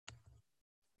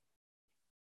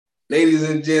Ladies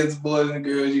and gents, boys and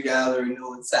girls, you guys already know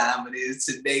what time it is.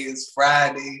 Today is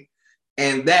Friday,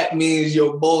 and that means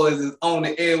your boys is on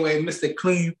the airway, Mr.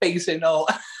 Clean Face and all.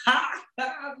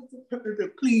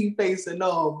 The clean face and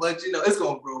all, but you know, it's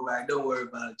gonna grow back. Don't worry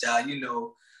about it, y'all. You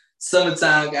know,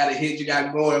 summertime gotta hit, you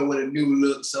got growing with a new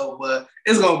look, so but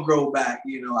it's gonna grow back.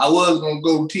 You know, I was gonna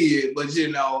go kid, but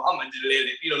you know, I'm gonna just let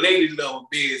it, you know, ladies love a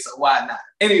beard, so why not?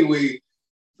 Anyway,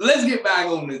 let's get back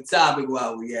on the topic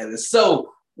while we at it.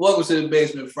 So, welcome to the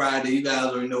Basement Friday. You guys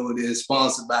already know what it is,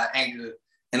 sponsored by Anchor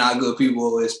and our good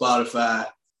people at Spotify.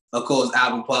 Of course,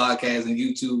 Apple Podcasts and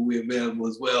YouTube, we're available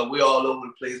as well. We're all over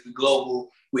the place. We're global.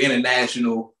 We're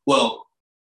international. Well,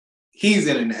 he's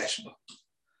international.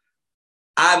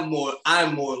 I'm more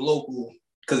local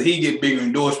because he get bigger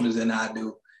endorsements than I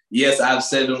do. Yes, I've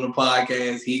said it on the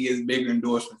podcast. He gets bigger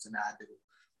endorsements than I do.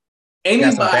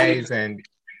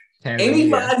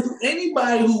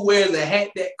 Anybody who wears a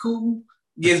hat that cool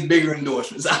gets bigger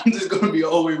endorsements. I'm just gonna be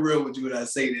always real with you when I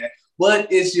say that.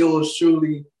 But it's yours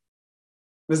truly,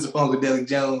 Mr. Funkadelic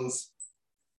Jones,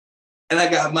 and I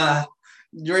got my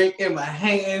drink in my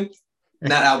hand,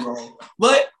 not alcohol,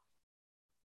 but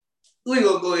we're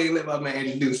gonna go ahead and let my man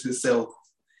introduce himself.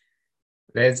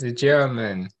 Ladies and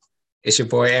gentlemen, it's your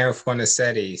boy Aaron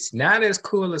Fornacetti. Not as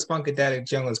cool as Funkadelic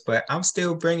Jones, but I'm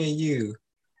still bringing you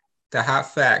the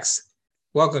hot facts.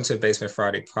 Welcome to Basement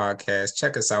Friday Podcast.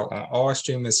 Check us out on all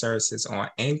streaming services on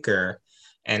Anchor,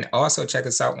 and also check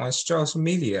us out on social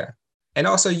media. And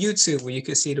also YouTube, where you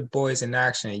can see the boys in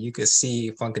action. You can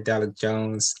see Funkadelic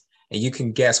Jones, and you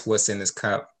can guess what's in his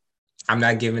cup. I'm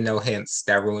not giving no hints.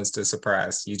 That ruins the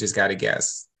surprise. You just got to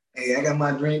guess. Hey, I got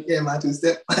my drink in my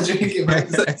two-step. My drink in my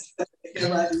two-step.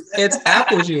 It's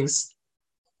apple juice.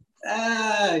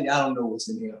 Y'all don't know what's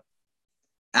in here.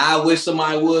 I wish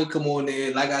somebody would come on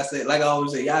there. Like I said, like I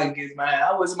always say, y'all can get mine.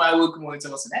 I wish somebody would come on and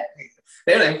tell us that.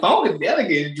 They're like, Funkadelic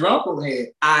get drunk on here.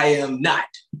 I am not.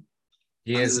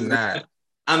 He is not.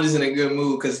 I'm just in a good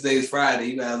mood because today's Friday.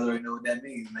 You guys already know what that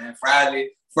means, man. Friday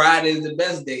is the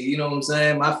best day. You know what I'm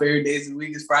saying? My favorite days of the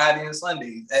week is Friday and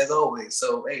Sundays, as always.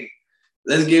 So, hey,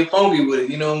 let's get funky with it.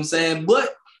 You know what I'm saying?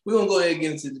 But we're going to go ahead and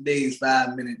get into today's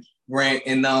 5-minute rant.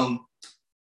 And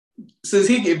since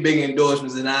he get big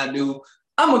endorsements than I do,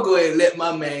 I'm going to go ahead and let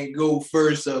my man go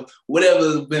first of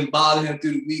whatever's been bothering him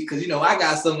through the week. Because, you know, I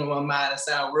got something in my mind that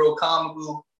sound real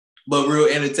comical, but real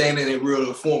entertaining and real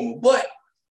informal. But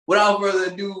without further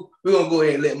ado, we're going to go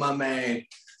ahead and let my man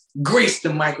grace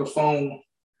the microphone.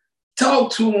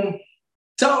 Talk to him.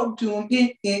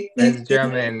 Ladies and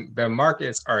gentlemen, the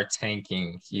markets are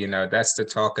tanking. You know, that's the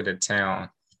talk of the town.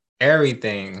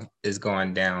 Everything is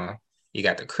going down. You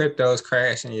got the cryptos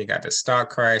crashing. You got the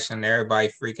stock crashing. Everybody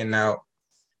freaking out.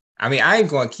 I mean, I ain't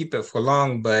going to keep it for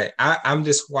long, but I'm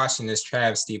just watching this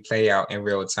travesty play out in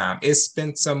real time. It's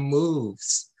been some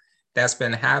moves that's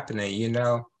been happening, you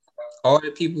know. All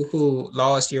the people who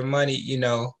lost your money, you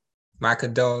know, my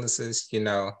condolences, you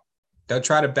know. Don't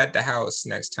try to bet the house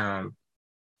next time.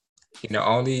 You know,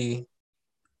 only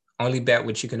bet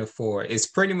what you can afford. It's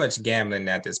pretty much gambling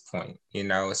at this point, you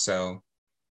know, so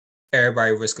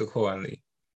everybody risk accordingly.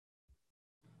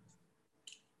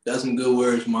 That's some good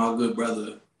words from our good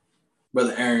brother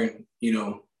Aaron. You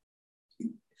know,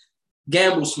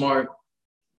 gamble smart,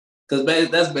 because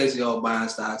that's basically all buying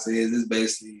stocks is. It's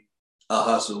basically a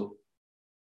hustle.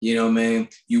 You know, man,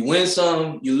 you win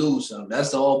some, you lose some.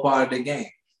 That's the whole part of the game.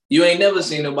 You ain't never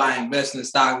seen nobody invest in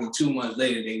stock and 2 months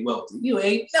later they wealthy. You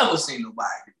ain't never seen nobody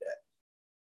do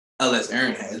that. Unless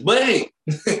Aaron has. But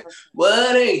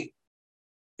hey,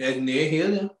 that's near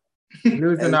here.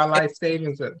 Losing our life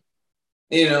savings.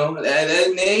 You know,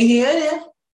 that's near here.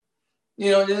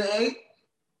 You know, hey,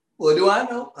 what do I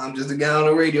know? I'm just a guy on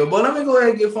the radio. But let me go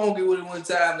ahead and get funky with it one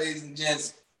time, ladies and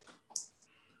gents.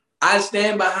 I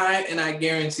stand behind and I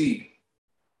guarantee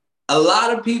a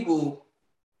lot of people,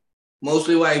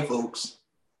 mostly white folks,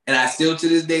 and I still to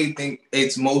this day think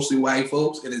it's mostly white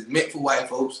folks. It is meant for white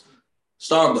folks.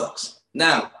 Starbucks.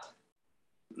 Now,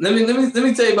 let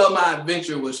me tell you about my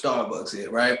adventure with Starbucks here,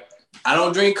 right? I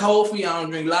don't drink coffee. I don't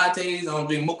drink lattes. I don't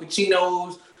drink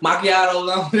mochachinos, macchiatos.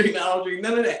 I don't drink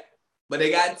none of that. But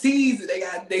they got teas.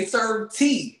 They serve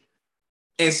tea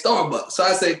in Starbucks. So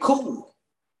I said, cool.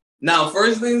 Now,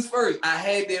 first things first, I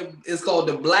had it's called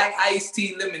the Black Iced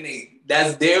Tea Lemonade.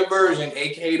 That's their version,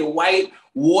 aka the white,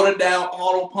 watered down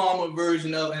Arnold Palmer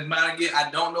version of it. I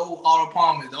don't know who Arnold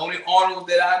Palmer is. The only Arnold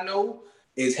that I know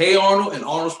is Hey Arnold and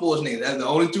Arnold Schwarzenegger. That's the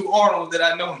only two Arnolds that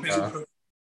I know in this world.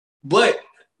 But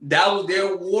that was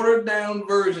their watered down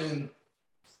version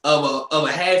of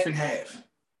a half and half.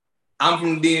 I'm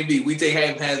from DMV. We take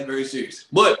half and half very serious.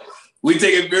 But We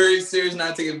take it very serious, and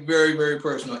I take it very, very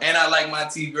personal. And I like my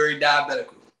tea very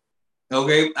diabetical.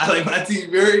 Okay? I like my tea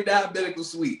very diabetical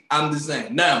sweet. I'm just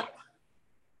saying. Now,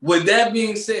 with that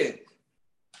being said,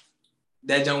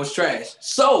 that junk was trash.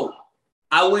 So,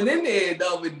 I went in there the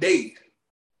other day,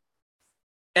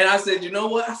 and I said, you know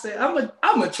what? I said, I'm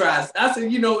gonna try. I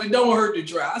said, you know, it don't hurt to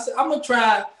try. I said, I'm gonna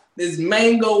try this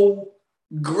mango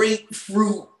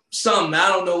grapefruit something. I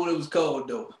don't know what it was called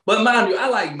though. But mind you, I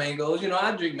like mangoes. You know,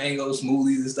 I drink mango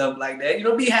smoothies and stuff like that. You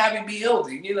know, be happy, be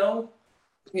healthy. You know.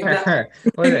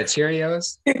 What is that,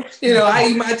 Cheerios? You know, I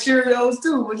eat my Cheerios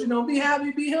too. But you know, be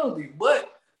happy, be healthy. But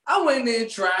I went in there and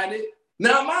tried it.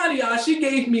 Now, mind y'all, she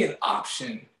gave me an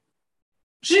option.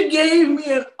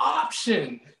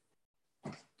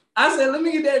 I said, let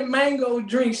me get that mango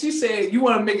drink. She said, you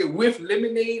want to make it with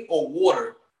lemonade or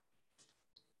water?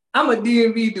 I'm a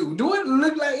DMV dude. Do it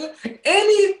look like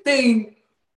anything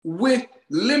with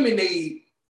lemonade?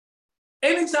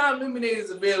 Anytime lemonade is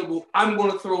available, I'm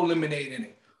going to throw lemonade in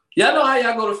it. Y'all know how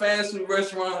y'all go to fast food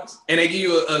restaurants and they give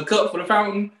you a cup for the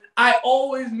fountain? I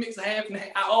always mix half and half.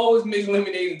 I always mix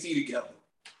lemonade and tea together.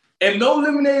 If no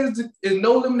lemonade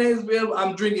is available,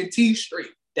 I'm drinking tea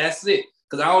straight. That's it.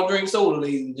 Because I don't drink soda,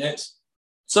 ladies and gents.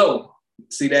 So,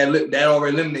 see, that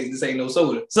already eliminates this ain't no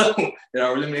soda. So, that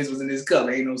already eliminates what's in this cup.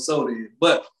 There ain't no soda in it.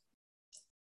 But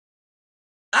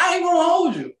I ain't going to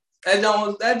hold you. That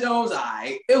Jones, all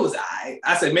right. It was all right.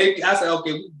 I said,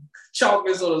 okay, chalk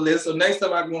this on the list. So, next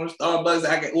time I go to Starbucks,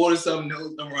 I can order something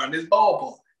else around this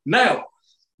ballpark. Now,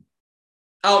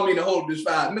 I don't mean to hold this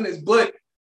 5 minutes, but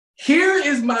here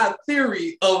is my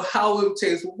theory of how it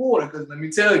tastes with water. Because let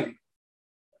me tell you,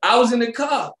 I was in the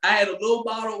car. I had a little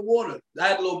bottle of water. I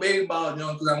had a little baby bottle,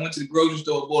 John, because I went to the grocery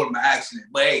store and bought it by accident.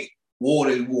 But hey,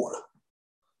 water is water.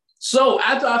 So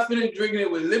after I finished drinking it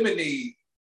with lemonade,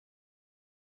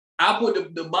 I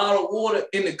put the bottle of water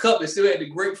in the cup and still had the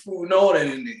grapefruit and all that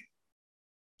in there.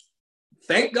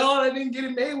 Thank God I didn't get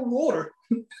it made with water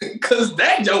because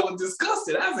that joke was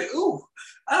disgusting. I said, ooh.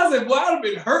 I said, well, I'd have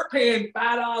been hurt paying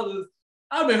 $5.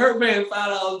 I'd been hurt paying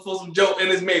 $5 for some joke and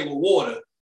it's made with water.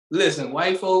 Listen,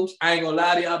 white folks, I ain't gonna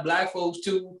lie to y'all, black folks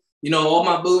too. You know, all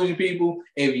my bougie people,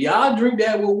 if y'all drink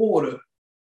that with water,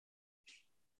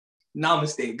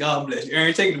 namaste, God bless you.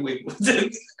 Aaron, take it away.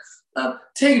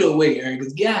 Take it away, Aaron,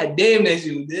 because God damn that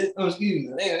shit was this. Oh, excuse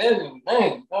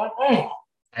me.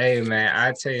 Hey, man,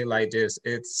 I tell you like this,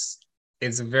 it's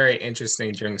a very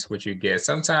interesting drinks what you get.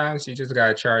 Sometimes you just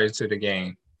gotta charge to the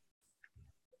game.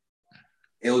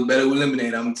 It was better with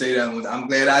lemonade. I'm gonna tell you that one. I'm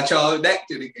glad I charged that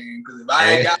to the game because if I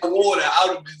had got water, I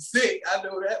would have been sick. I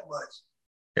know that much.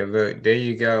 Hey, look, there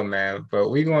you go, man. But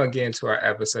we're gonna get into our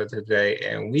episode today,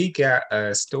 and we got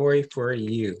a story for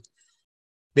you.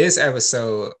 This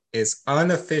episode is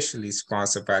unofficially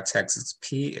sponsored by Texas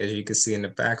Pete, as you can see in the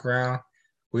background.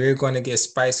 We're going to get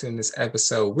spicy in this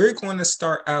episode. We're going to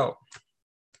start out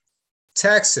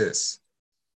Texas.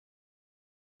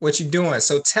 What you doing?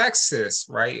 So Texas,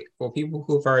 right? For people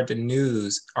who've heard the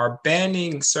news, are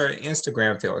banning certain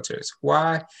Instagram filters.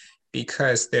 Why?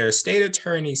 Because their state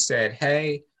attorney said,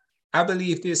 hey, I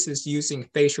believe this is using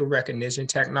facial recognition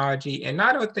technology, and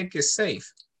I don't think it's safe.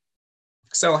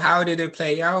 So how did it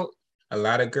play out? A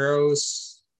lot of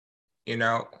girls, you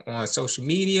know, on social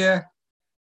media,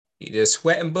 they're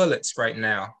sweating bullets right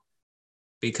now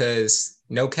because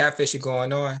no catfishing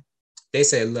going on. They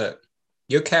say, look,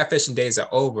 your catfishing days are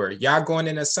over. Y'all going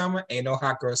in the summer, ain't no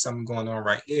hot girl summer going on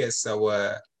right here.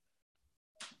 So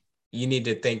you need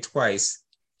to think twice.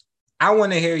 I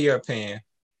want to hear your opinion.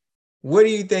 What do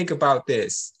you think about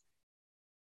this?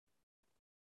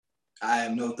 I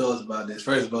have no thoughts about this.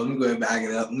 First of all, let me go ahead and back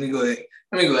it up. Let me go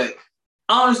ahead.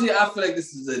 Honestly, I feel like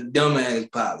this is a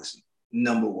dumbass policy.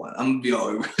 Number one, I'm gonna be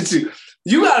all right with you.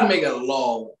 You gotta make a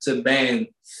law to ban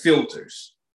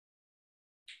filters.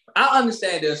 I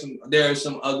understand there are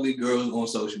some ugly girls on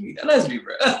social media. Let's be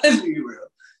real. Let's be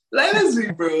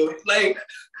real.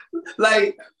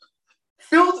 Like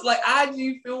filters, like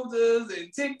IG filters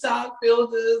and TikTok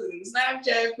filters and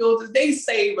Snapchat filters, they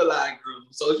save a lot of girls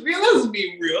on social media. Let's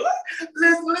be real.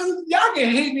 Listen, y'all can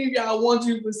hate me if y'all want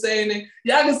to for saying it.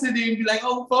 Y'all can sit there and be like,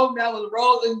 oh, fuck, that was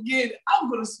wrong. Again, I'm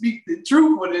going to speak the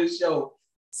truth for this show.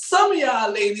 Some of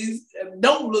y'all ladies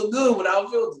don't look good without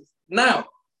filters. Now,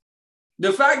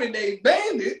 the fact that they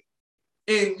banned it,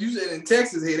 and you said in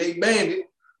Texas here, they banned it,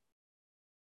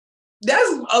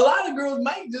 that's a lot of girls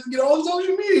might just get on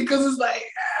social media because it's like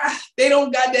they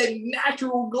don't got that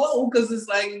natural glow because it's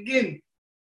like again,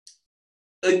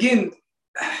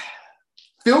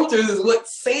 filters is what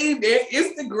saved their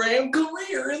Instagram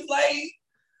career. It's like,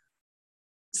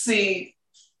 see,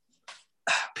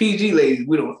 PG ladies,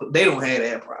 they don't have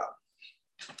that problem.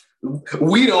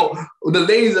 We don't. The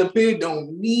ladies up here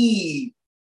don't need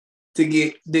to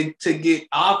get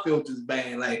our filters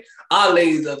banned. Like our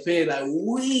ladies up here, like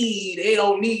they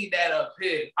don't need that up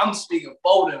here. I'm speaking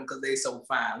for them because they so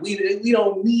fine. We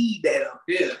don't need that up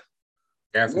here.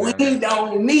 Definitely. We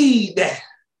don't need that.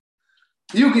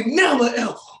 You can never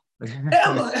ever.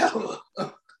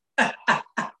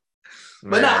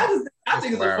 But no, I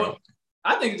think it's wild.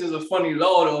 I think it's just a funny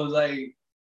law though. It's like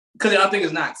because I think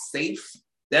it's not safe.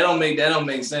 That don't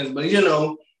make sense. But you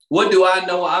know. What do I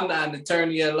know? I'm not an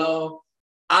attorney at law.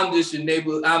 I'm just your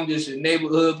neighborhood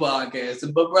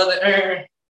podcaster. But brother Aaron,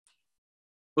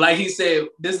 like he said,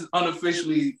 this is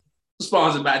unofficially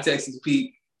sponsored by Texas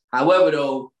Pete. However,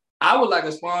 though, I would like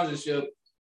a sponsorship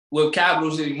with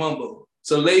Capital City Mumbo.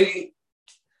 So, lady,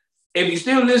 if you're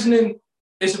still listening,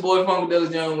 it's your boy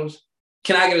Funkadelic Jones.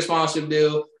 Can I get a sponsorship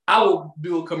deal? I will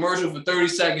do a commercial for 30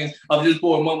 seconds of just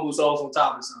pouring mumbo sauce on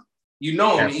top of something. You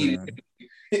know I'm gonna eat it.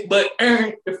 But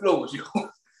Aaron, the floor is yours.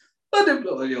 But the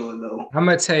floor is yours, though. I'm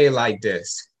gonna tell you like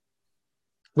this: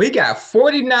 we got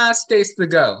 49 states to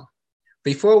go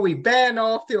before we ban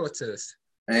all filters.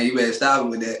 Man, you better stop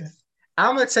with that.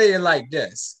 I'm gonna tell you like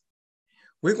this: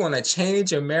 we're gonna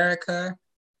change America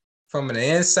from the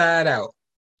inside out,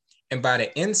 and by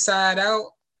the inside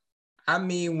out, I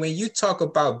mean when you talk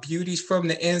about beauties from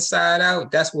the inside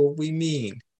out, that's what we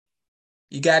mean.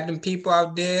 You got them people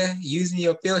out there using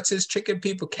your filters, tricking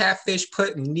people, catfish,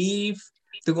 putting Neve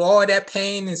through all that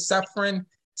pain and suffering,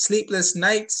 sleepless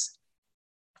nights.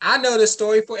 I know the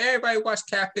story. For everybody who watched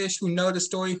Catfish, who know the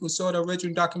story, who saw the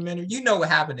original documentary, you know what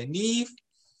happened to Neve.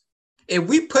 If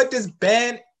we put this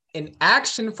ban in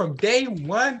action from day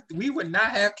one, we would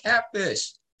not have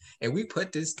Catfish. If we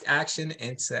put this action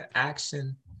into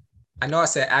action, I know I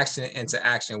said action into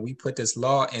action. We put this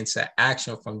law into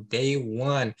action from day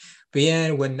one.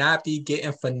 BN would not be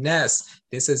getting finesse.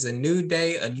 This is a new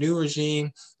day, a new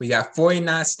regime. We got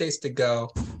 49 states to go.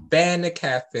 Ban the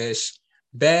catfish,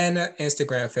 ban the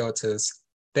Instagram filters,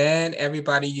 ban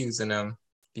everybody using them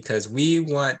because we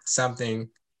want something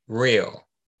real.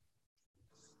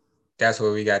 That's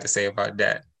what we got to say about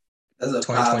that. That's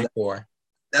 2024.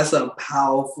 That's a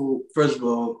powerful, first of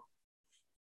all,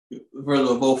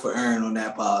 vote for Aaron on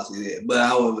that policy there. But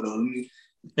however, though,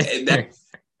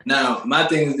 now my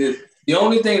thing is this: the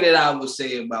only thing that I would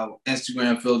say about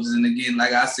Instagram filters, and again,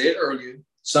 like I said earlier,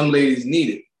 some ladies need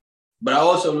it, but I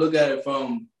also look at it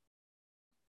from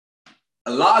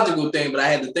a logical thing. But I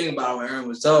had to think about when Aaron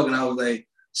was talking. I was like,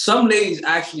 some ladies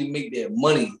actually make their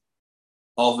money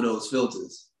off of those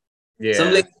filters. Yeah,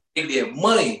 some ladies make their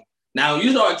money. Now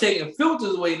you start taking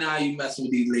filters away. Now you messing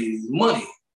with these ladies' money.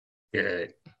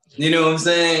 Good. You know what I'm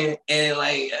saying? And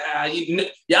like,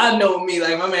 y'all know me,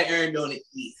 like my man Aaron doing it.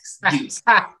 Yes.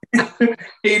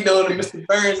 He doing the Mr.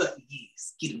 Burns, like,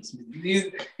 yes, get him.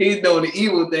 He's doing the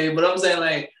evil thing. But I'm saying,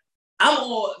 like, I'm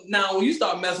all, now when you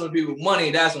start messing with people's money,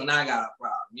 that's when I got a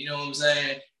problem. You know what I'm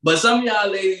saying? But some of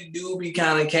y'all ladies do be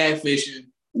kind of catfishing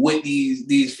with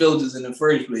these filters in the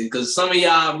first place. Because some of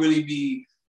y'all really be,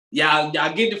 y'all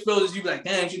get the filters, you be like,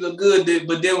 damn, she look good.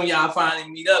 But then when y'all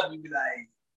finally meet up, you be like,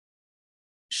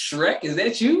 Shrek, is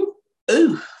that you?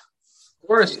 Ooh.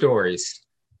 Horror stories.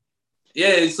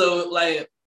 Yeah, so like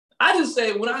I just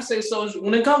say when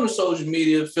it comes to social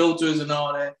media, filters and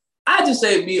all that, I just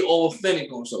say be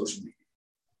authentic on social media.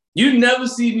 You never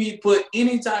see me put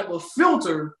any type of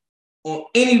filter on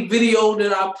any video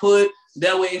that I put.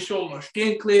 That way it shows my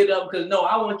skin cleared up. Because no,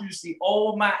 I want you to see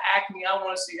all my acne. I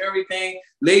want to see everything.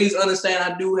 Ladies understand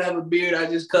I do have a beard. I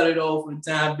just cut it off for the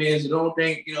time being. So don't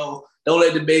think, don't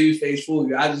let the baby face fool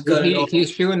you. I just cut it off.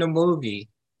 He's shooting a movie.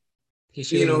 He's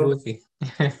shooting a movie.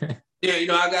 Yeah,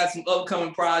 I got some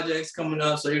upcoming projects coming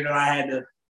up. So,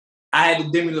 I had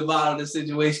to Demi Lovato the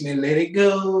situation and let it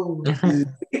go. Let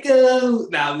it go.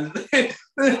 Nah, I'm just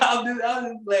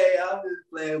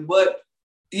playing. But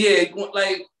yeah,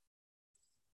 like,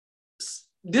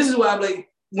 this is why I'm like,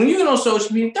 when you get on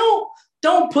social media,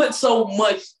 don't put so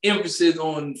much emphasis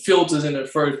on filters in the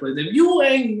first place. If you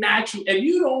ain't natural, if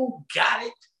you don't got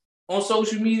it on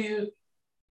social media,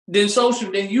 then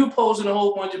you posting a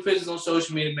whole bunch of pictures on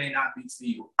social media may not be for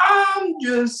you. I'm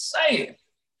just saying.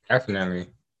 Definitely.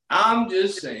 I'm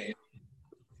just saying.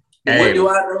 Hey. What do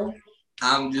I know?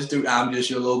 I'm just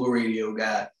your local radio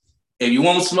guy. If you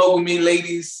want to smoke with me,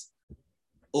 ladies,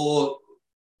 or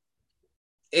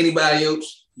anybody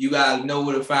else, you guys know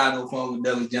where to find no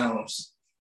Funkadelic Jones.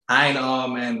 I ain't a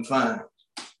hard man to find.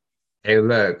 Hey,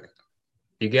 look,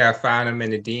 you gotta find them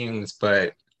in the DMs,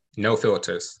 but no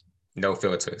filters. No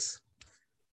filters.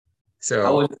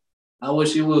 So I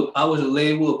wish you would. I wish a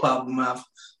lady would pop in my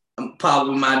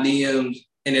DMs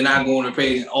and then I go on her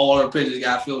page and all her pictures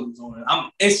got filters on it,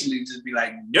 I'm instantly just be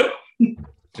like, nope.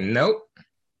 Nope.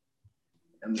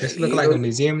 This look like a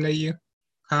museum to you?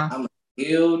 Huh? I'm like,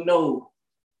 hell no.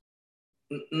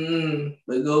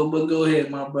 But go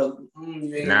ahead, my brother.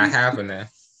 Not happening.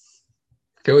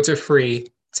 Filter free,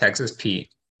 Texas Pete,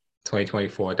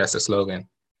 2024. That's the slogan.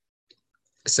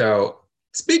 So,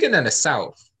 speaking of the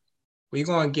South, we're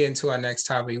going to get into our next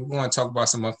topic. We're going to talk about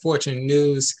some unfortunate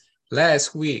news.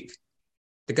 Last week,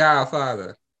 The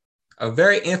Godfather, a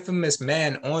very infamous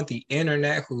man on the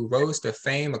internet who rose to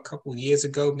fame a couple years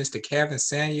ago, Mr. Kevin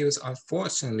Samuels,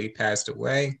 unfortunately passed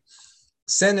away,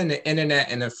 sending the internet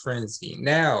in a frenzy.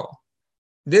 Now,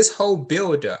 this whole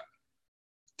buildup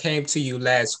came to you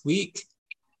last week,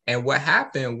 and what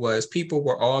happened was people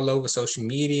were all over social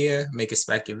media making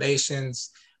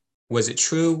speculations. Was it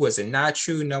true? Was it not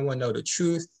true? No one know the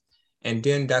truth. And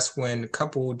then that's when a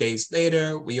couple of days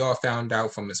later, we all found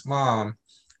out from his mom,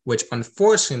 which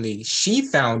unfortunately she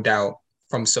found out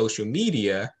from social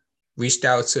media, reached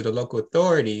out to the local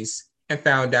authorities and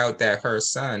found out that her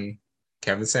son,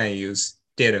 Kevin Samuels,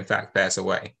 did in fact pass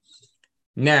away.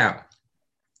 Now,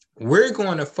 we're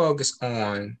going to focus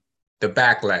on the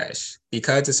backlash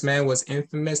because this man was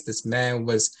infamous. This man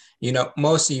was,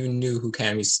 most of you knew who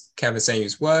Kevin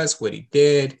Samuels was, what he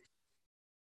did,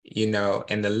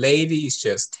 and the ladies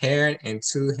just tearing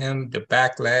into him, the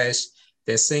backlash.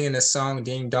 They're singing the song,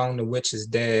 Ding Dong, the Witch is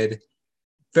Dead.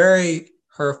 Very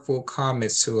hurtful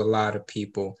comments to a lot of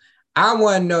people. I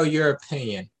want to know your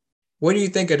opinion. What do you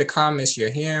think of the comments you're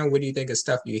hearing? What do you think of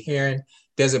stuff you're hearing?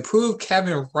 Does it prove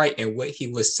Kevin right in what he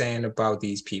was saying about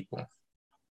these people?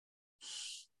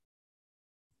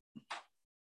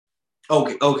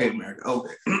 Okay, America.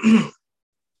 Okay.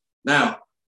 Now,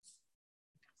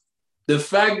 the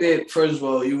fact that, first of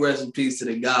all, you rest in peace to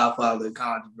the Godfather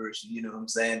controversy, you know what I'm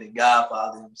saying? The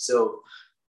Godfather himself.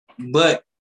 But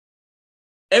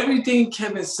everything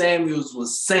Kevin Samuels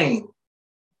was saying,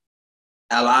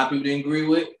 a lot of people didn't agree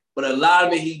with, but a lot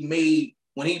of it he made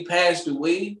when he passed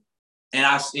away.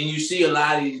 And you see a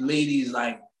lot of these ladies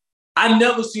like, I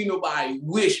never seen nobody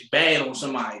wish bad on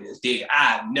somebody that's dead.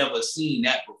 I've never seen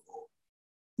that before.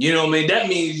 You know what I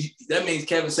mean? That means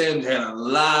Kevin Samuels had a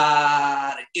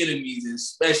lot of enemies,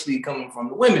 especially coming from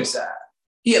the women's side.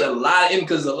 He had a lot of enemies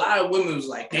because a lot of women was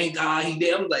like, thank God he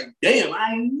did. I was like, damn,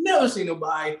 I ain't never seen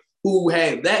nobody who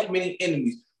had that many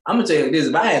enemies. I'm gonna tell you this: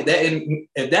 if I had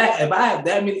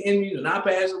that many enemies and I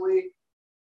pass away,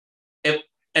 and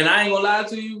I ain't gonna lie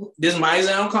to you, this might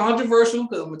sound controversial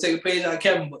because I'm gonna take a page out of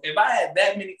Kevin, but if I had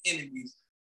that many enemies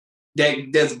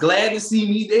that's glad to see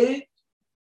me dead,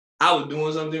 I was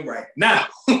doing something right. Now,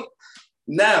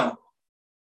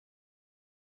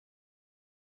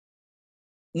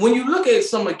 when you look at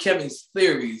some of Kevin's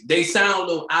theories, they sound a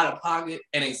little out of pocket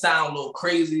and they sound a little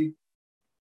crazy,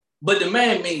 but the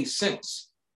man made sense.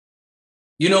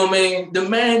 You know what I mean? The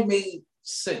man made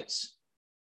sense.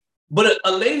 But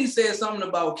a lady said something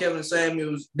about Kevin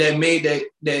Samuels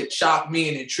that shocked me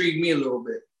and intrigued me a little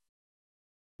bit.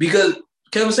 Because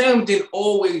Kevin Samuels didn't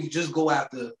always just go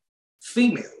after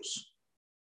females.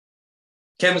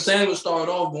 Kevin Samuels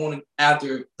started off going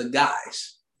after the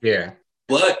guys. Yeah.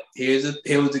 But here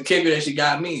was the kicker that she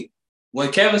got me.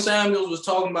 When Kevin Samuels was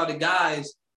talking about the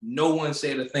guys, no one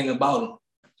said a thing about him.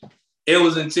 It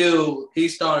was until he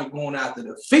started going after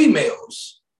the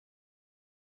females.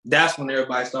 That's when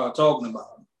everybody started talking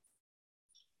about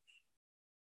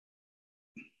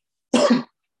him.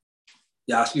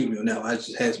 Y'all excuse me on that. I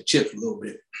just had some chips a little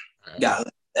bit. Got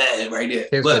that right there.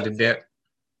 Chips with the dip.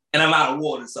 And I'm out of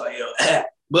water, so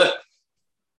but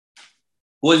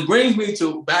what brings me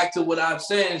back to what I'm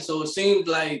saying, so it seems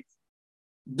like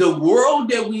the world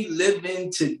that we live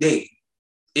in today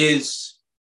is,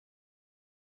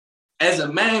 as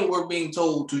a man, we're being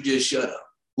told to just shut up.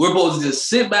 We're supposed to just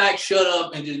sit back, shut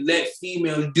up, and just let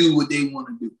females do what they want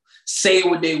to do, say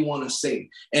what they want to say.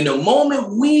 And the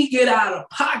moment we get out of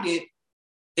pocket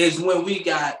is when we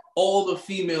got all the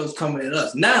females coming at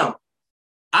us. Now,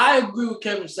 I agree with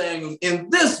Kevin Samuels in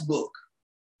this book.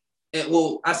 And,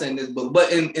 well, I say in this book,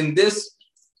 but in this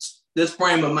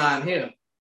frame of mind here,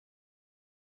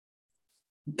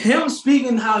 him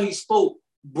speaking how he spoke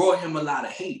brought him a lot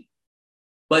of hate.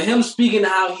 But him speaking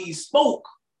how he spoke,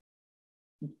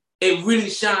 it really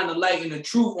shined a light and the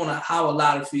truth on how a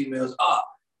lot of females are.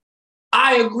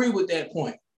 I agree with that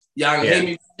point. Y'all can hate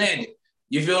me for saying it.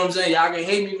 You feel what I'm saying? Y'all can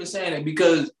hate me for saying it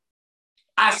because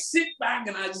I sit back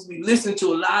and I just be listening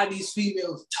to a lot of these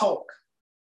females talk.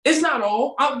 It's not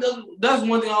all. That's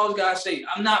one thing I always gotta say.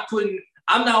 I'm not one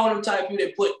of them type of people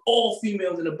that put all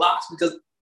females in a box because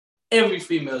every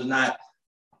female is not.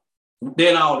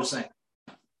 They're not all the same.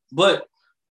 But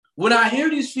when I hear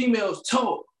these females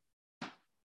talk,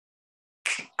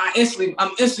 I'm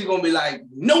instantly gonna be like,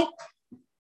 nope,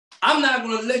 I'm not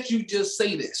gonna let you just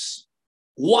say this.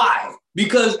 Why?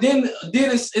 Because then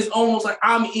it's almost like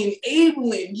I'm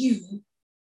enabling you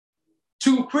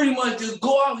to pretty much just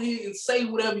go out here and say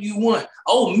whatever you want.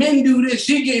 Oh, men do this.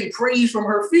 She getting praise from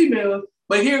her female,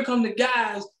 but here come the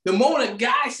guys. The moment a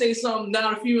guy say something,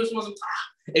 now the female supposed to,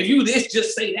 if you this,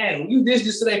 just say that. If you this,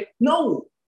 just say that. No,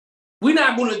 we're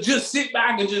not going to just sit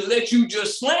back and just let you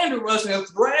just slander us and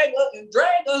drag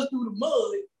us through the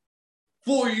mud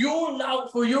for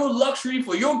your luxury,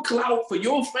 for your clout, for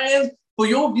your fans, for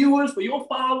your viewers, for your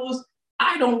followers.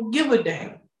 I don't give a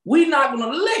damn. We're not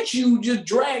going to let you just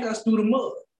drag us through the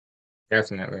mud.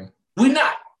 Definitely. We're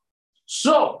not.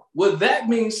 So, with that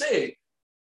being said,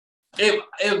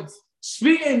 if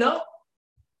speaking up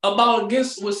about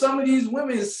against what some of these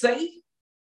women say,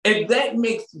 if that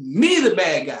makes me the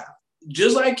bad guy,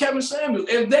 just like Kevin Samuels,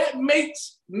 if that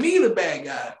makes me the bad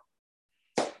guy,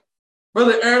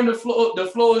 Brother Aaron, the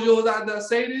floor is yours. I done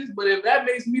say this, but if that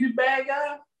makes me the bad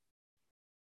guy,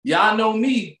 y'all know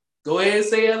me. Go ahead and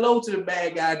say hello to the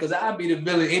bad guy, because I'll be the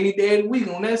villain any day of the week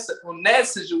on that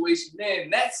situation there,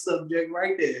 and that subject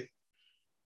right there.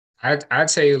 I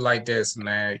tell you like this,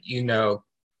 man. You know,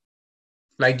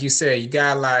 like you said, you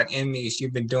got a lot of enemies.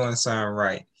 You've been doing something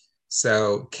right.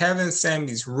 So Kevin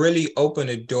Samuels really opened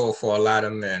the door for a lot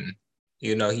of men.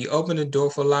 You know, he opened the door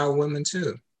for a lot of women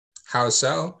too. How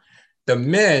so? The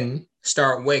men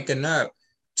start waking up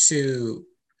to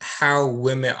how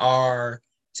women are,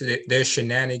 to their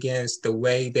shenanigans, the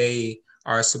way they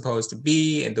are supposed to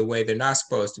be and the way they're not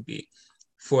supposed to be.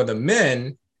 For the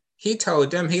men, he told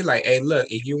them, he like, hey, look,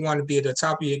 if you want to be at the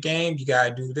top of your game, you got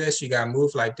to do this, you got to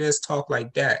move like this, talk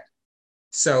like that.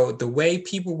 So the way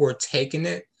people were taking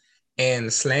it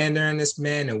and slandering this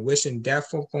man and wishing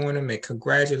death upon him and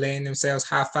congratulating themselves,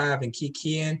 high five and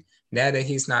kikiing, now that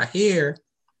he's not here,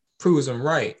 proves him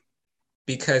right.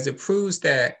 Because it proves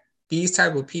that these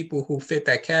type of people who fit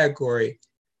that category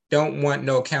don't want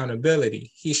no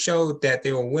accountability. He showed that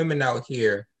there were women out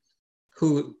here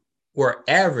who were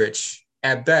average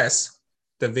at best,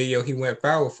 the video he went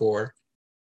viral for,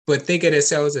 but think of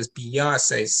themselves as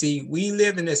Beyonce. See, we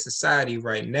live in a society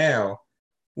right now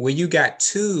where you got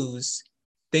twos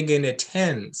thinking they're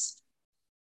tens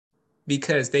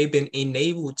because they've been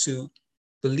enabled to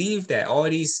believe that all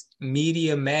these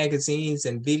media magazines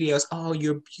and videos, oh,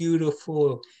 you're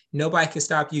beautiful. Nobody can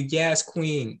stop you. Yes,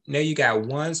 queen. Now you got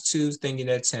ones, twos thinking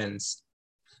they're tens.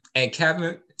 And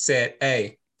Kevin said,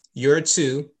 hey, you're a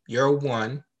two, you're a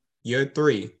one, you're a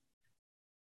three.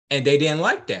 And they didn't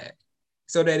like that.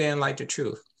 So they didn't like the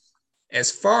truth.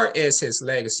 As far as his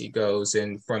legacy goes,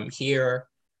 and from here,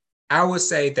 I would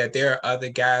say that there are other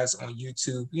guys on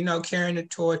YouTube, you know, carrying the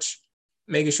torch,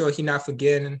 making sure he's not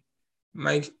forgetting,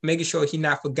 making sure he's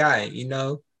not forgotten, you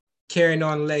know, carrying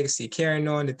on the legacy, carrying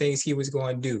on the things he was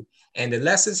going to do. And the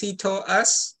lessons he taught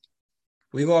us,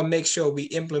 we're going to make sure we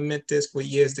implement this for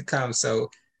years to come. So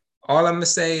all I'm going to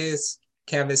say is,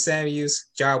 Kevin Samuels,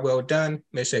 job well done,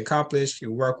 mission accomplished,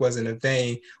 your work wasn't a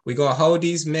thing. We're going to hold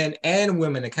these men and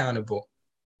women accountable.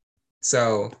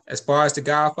 So as far as the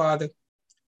Godfather,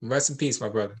 rest in peace, my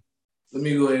brother. Let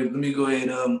me go ahead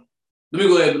and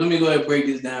break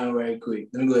this down right quick.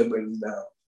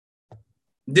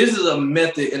 This is a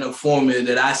method and a formula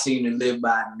that I seem to live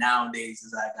by nowadays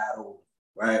as I got older,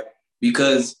 right?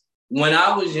 Because when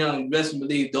I was young, best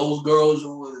believe those girls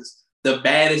who was the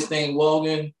baddest thing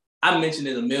walking, I mentioned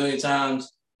it a million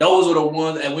times. Those were the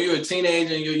ones, and when you're a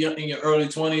teenager and you're in your early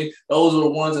 20s, those were the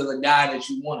ones as a guy that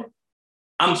you wanted.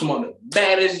 I'm talking about the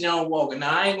baddest young walking.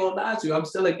 Now, I ain't gonna lie to you. I'm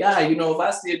still a guy. You know, if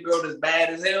I see a girl that's bad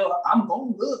as hell, I'm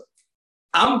gonna look.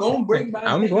 I'm gonna break my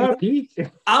I'm gonna peek.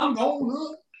 I'm gonna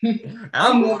look.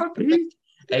 I'm gonna peek.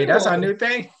 Hey, that's our new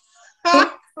thing.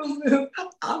 I'm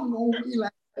gonna be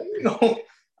like, you know,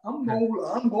 I'm gonna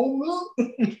look.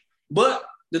 But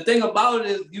the thing about it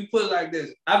is, you put it like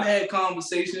this. I've had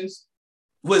conversations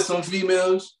with some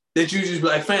females that you just be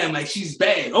like, fam, like, she's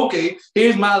bad. Okay,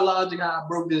 here's my logic how I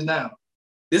broke this down.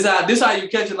 This how you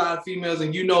catch a lot of females,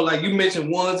 and you know, like you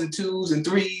mentioned ones and twos and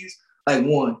threes. Like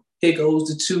one, here goes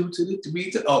the two to the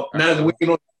three to now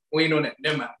we ain't on that.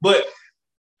 Never mind. But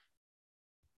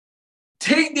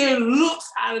take their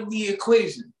looks out of the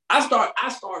equation. I start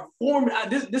forming.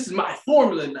 This is my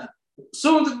formula now. As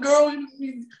soon as the girl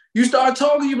you start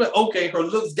talking, you be like, okay, her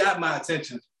looks got my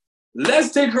attention.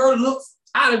 Let's take her looks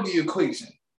out of the equation.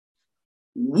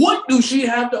 What do she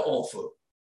have to offer?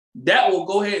 That will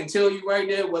go ahead and tell you right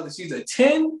there whether she's a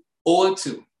 10 or a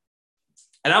 2.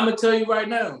 And I'm going to tell you right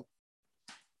now,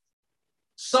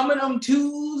 some of them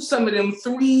 2s, some of them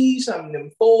 3s, some of them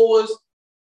 4s,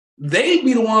 they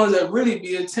be the ones that really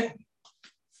be a 10.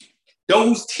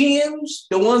 Those 10s,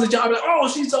 the ones that y'all be like, oh,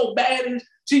 she's so bad, and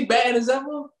she bad as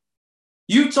ever.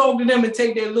 You talk to them and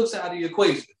take their looks out of the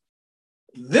equation.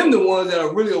 Them the ones that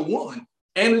are really a 1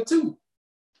 and a 2.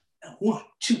 1,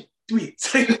 2, 3.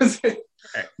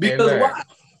 Because why?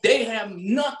 They have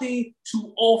nothing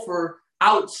to offer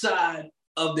outside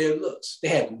of their looks. They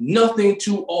have nothing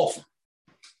to offer.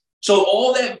 So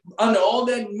all that, under all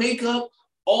that makeup,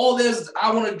 all this,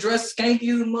 I want to dress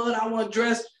skanky as a mud. I want to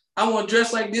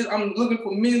dress like this. I'm looking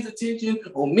for men's attention.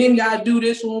 Or men gotta do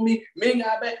this for me. Men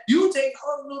gotta back. You take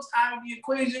her looks out of the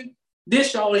equation,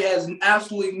 this shawty has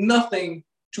absolutely nothing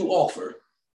to offer.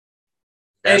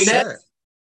 And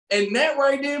that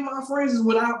right there, my friends, is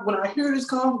when I hear this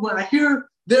when I hear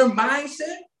their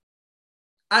mindset,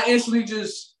 I instantly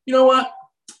just, you know what?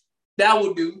 That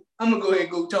would do. I'm gonna go ahead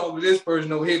and go talk to this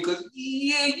person over here because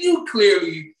you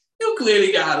clearly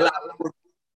got a lot of work.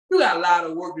 You got a lot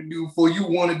of work to do before you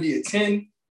want to be a 10.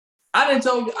 I didn't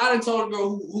tell a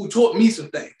girl who taught me some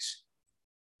things.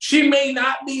 She may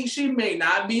not be a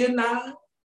 9.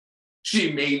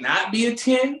 She may not be a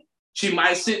 10. She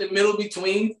might sit in the middle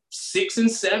between 6 and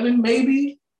 7,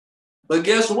 maybe. But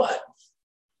guess what?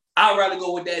 I'd rather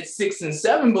go with that 6 and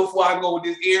 7 before I go with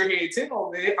this airhead 10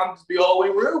 over there. I'm just be all the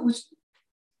way real with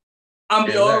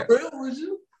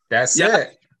you. That's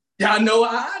it. Y'all know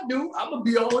how I do. I'm gonna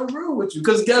be all the way real with you.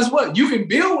 Because guess what? You can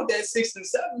build with that 6 and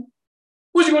 7.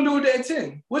 What you gonna do with that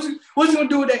 10? What you gonna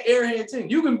do with that airhead 10?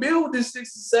 You can build with this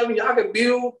 6 and 7. Y'all can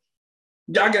build.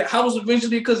 Y'all get a house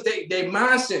eventually because their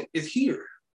mindset is here.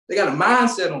 They got a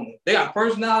mindset on it. They got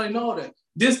personality and all that.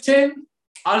 This 10,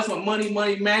 I just want money,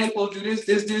 man. Supposed to do this.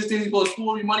 He's supposed to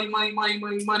spoil me,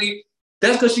 money.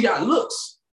 That's because she got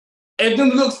looks. If them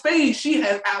looks fade, she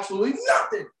has absolutely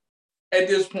nothing at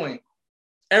this point.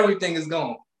 Everything is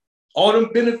gone. All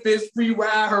them benefits, free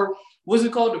ride, her, what's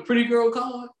it called? The pretty girl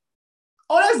card?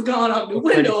 Oh, that's gone out the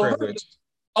window.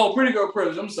 Oh, pretty girl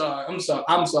privilege. I'm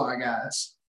sorry,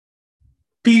 guys.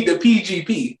 The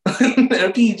PGP.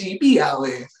 The PGP out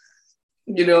there.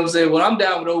 You know what I'm saying? Well, I'm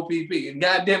down with OPP, and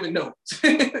goddamn it, no.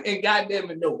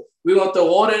 We're going to throw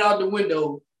all that out the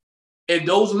window. If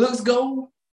those looks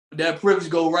go, that privilege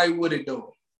go right with it,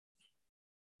 though.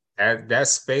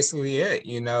 That's basically it,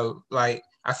 you know. Like,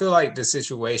 I feel like the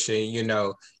situation, you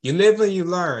know, you live and you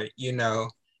learn, you know.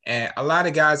 And a lot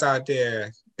of guys out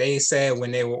there, they said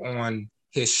when they were on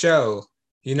his show,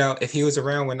 you know, if he was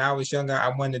around when I was younger, I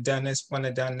wouldn't have done this, wouldn't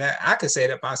have done that. I could say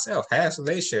that myself. Half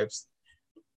relationships,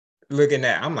 looking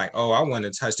at, I'm like, oh, I want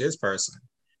to touch this person.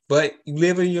 But you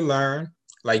live and you learn.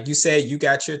 Like you said, you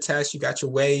got your test, you got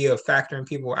your way of factoring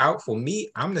people out. For me,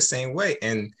 I'm the same way.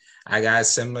 And I got a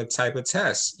similar type of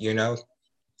test, you know.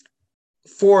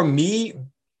 For me,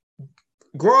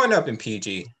 growing up in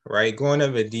PG, right? Growing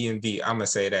up at DMV, I'm going to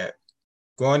say that.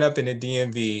 Growing up in the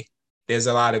DMV, there's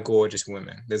a lot of gorgeous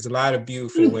women. There's a lot of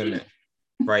beautiful women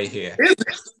right here.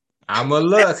 I'm a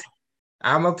look.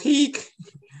 I'm a peek.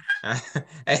 I'm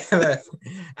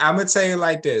going to tell you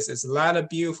like this. There's a lot of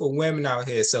beautiful women out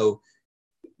here. So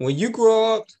when you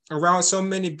grow up around so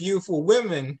many beautiful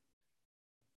women,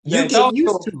 you get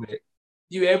used to it.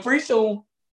 You appreciate.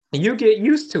 You get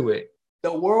used to it.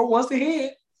 The world wants to hear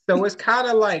it. So it's kind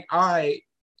of like, all right,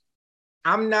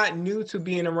 I'm not new to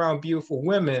being around beautiful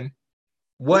women.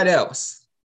 What else?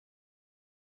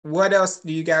 What else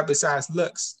do you got besides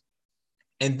looks?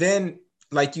 And then,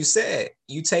 like you said,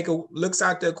 you take looks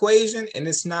out the equation and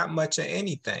it's not much of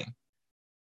anything.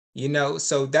 You know,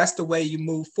 so that's the way you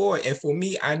move forward. And for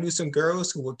me, I knew some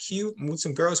girls who were cute, knew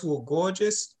some girls who were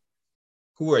gorgeous,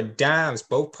 who were dimes,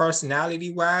 both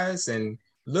personality-wise and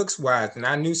looks-wise. And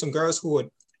I knew some girls who were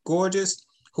gorgeous,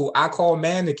 who I call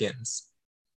mannequins.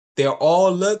 They're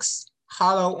all looks,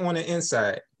 hollow on the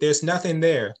inside. There's nothing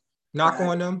there. Knock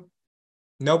on them,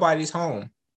 nobody's home.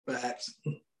 Perhaps.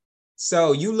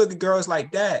 So you look at girls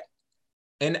like that,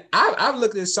 and I've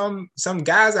looked at some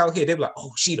guys out here, they're like,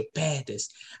 oh, she the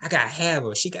baddest. I gotta have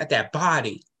her. She got that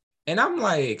body. And I'm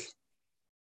like,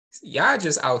 y'all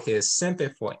just out here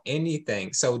simping for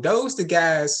anything. So those the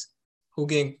guys who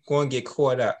going to get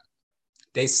caught up.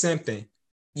 They simping.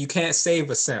 You can't save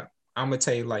a simp. I'm going to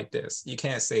tell you like this. You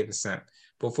can't save a simp.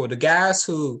 But for the guys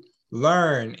who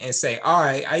learn and say, all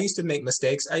right, I used to make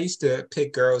mistakes. I used to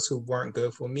pick girls who weren't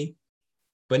good for me.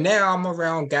 But now I'm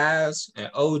around guys and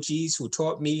OGs who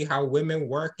taught me how women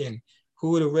work and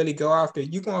who to really go after.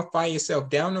 You're going to find yourself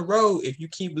down the road if you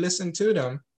keep listening to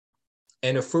them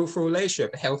in a fruitful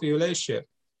relationship, a healthy relationship.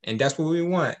 And that's what we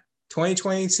want.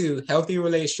 2022, healthy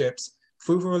relationships,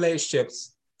 fruitful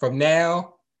relationships from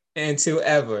now until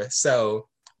ever. So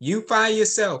you find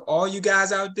yourself, all you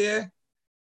guys out there,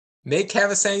 make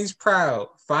Cavasanes proud.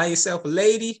 Find yourself a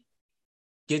lady,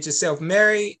 get yourself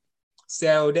married,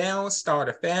 settle down, start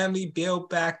a family, build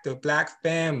back the Black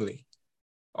family.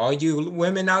 All you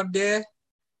women out there,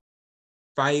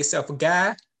 find yourself a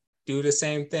guy, do the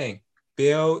same thing.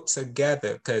 Build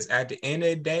together, because at the end of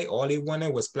the day, all he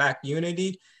wanted was Black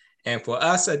unity. And for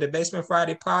us at the Basement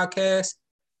Friday podcast,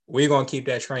 we're going to keep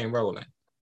that train rolling.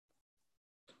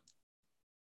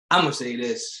 I'm going to say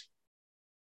this.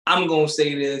 I'm going to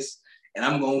say this, and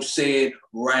I'm going to say it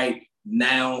right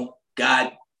now.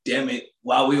 God damn it.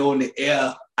 While we on the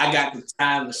air, I got the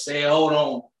time to say, hold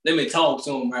on. Let me talk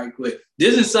to him right quick.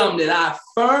 This is something that I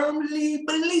firmly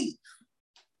believe.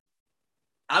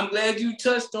 I'm glad you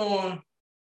touched on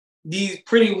these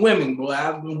pretty women, boy.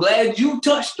 I'm glad you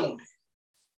touched on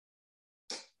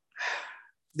it.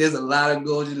 There's a lot of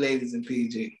gorgeous ladies in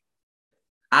PG.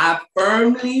 I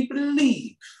firmly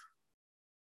believe,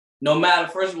 no matter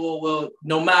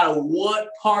what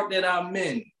part that I'm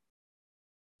in,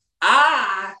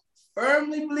 I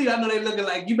firmly believe, I know they're looking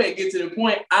like, you better get to the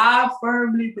point. I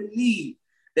firmly believe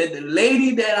that the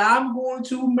lady that I'm going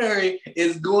to marry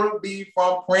is going to be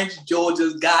from Prince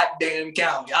George's goddamn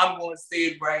county. I'm going to say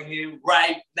it right here,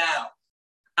 right now.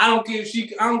 I don't care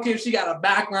if she got a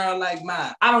background like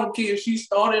mine. I don't care if she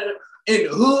started in the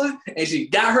hood and she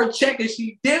got her check and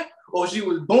she dipped, or she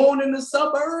was born in the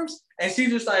suburbs and she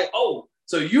just like, oh,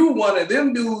 so you one of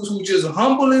them dudes who just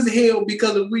humble as hell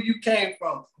because of where you came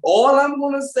from. All I'm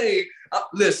going to say,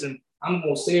 listen, I'm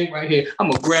going to say it right here. I'm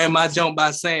going to grab my jump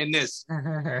by saying this.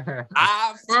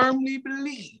 I firmly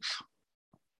believe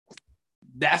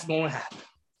that's going to happen.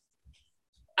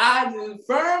 I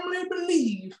firmly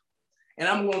believe, and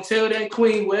I'm going to tell that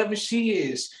queen, wherever she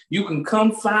is, you can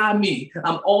come find me.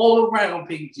 I'm all around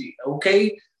PG,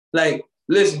 okay? Like,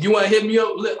 listen, you want to hit me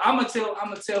up? Look, I'm gonna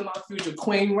tell my future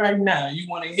queen right now. You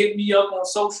want to hit me up on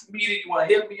social media? You want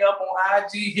to hit me up on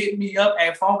IG? Hit me up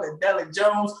at Funkadelic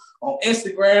Jones on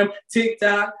Instagram,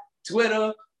 TikTok,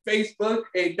 Twitter, Facebook.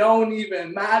 It don't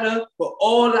even matter. But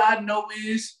all I know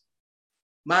is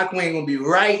my queen gonna be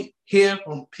right here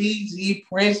from PG,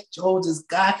 Prince George's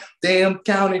goddamn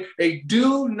county. They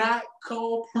do not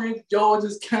call Prince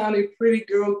George's County Pretty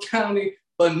Girl County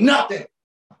for nothing.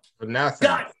 For nothing.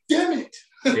 God damn it.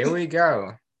 There we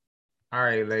go. All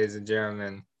right, ladies and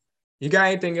gentlemen. You got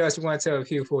anything else you want to tell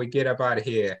people before we get up out of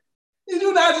here? Did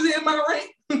you not just hit my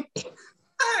rate?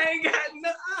 I ain't got no,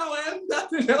 I don't have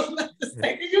nothing else to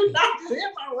say. Did you not just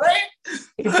hit my rate?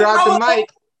 He dropped the mic.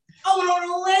 I was on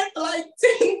a rant for like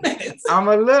 10 minutes.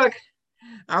 I'ma look.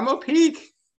 I'ma peek.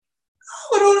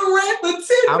 I was on a rant for 10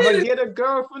 minutes. I'm gonna get a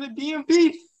girl from the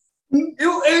DMV.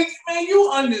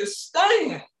 You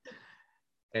understand.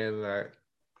 And look,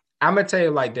 I'm gonna tell you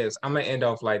like this. I'm gonna end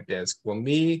off like this. For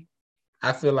me,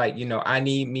 I feel like, I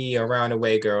need me a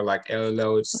round-the-way girl, like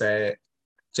LLO said,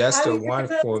 just the one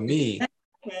for me.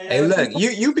 Hey, look,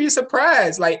 you be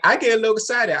surprised. Like, I get a little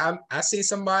excited. I see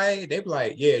somebody, they be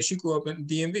like, yeah, she grew up in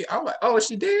the DMV. I'm like, oh,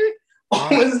 she did?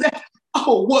 What is that?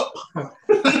 Oh, what?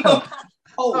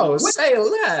 Oh, what? Say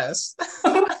less.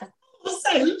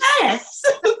 Say less.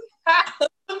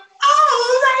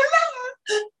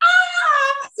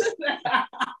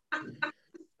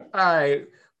 All right,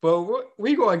 but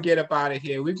we're going to get up out of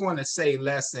here. We're going to say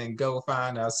less and go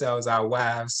find ourselves our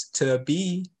wives to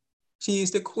be.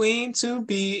 She's the queen to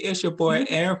be. It's your boy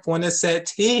Aaron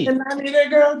Fornasetti. And I need a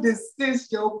girl. This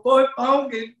is your boy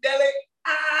Funkadelic.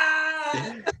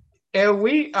 And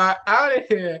we are out of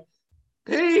here.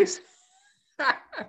 Peace.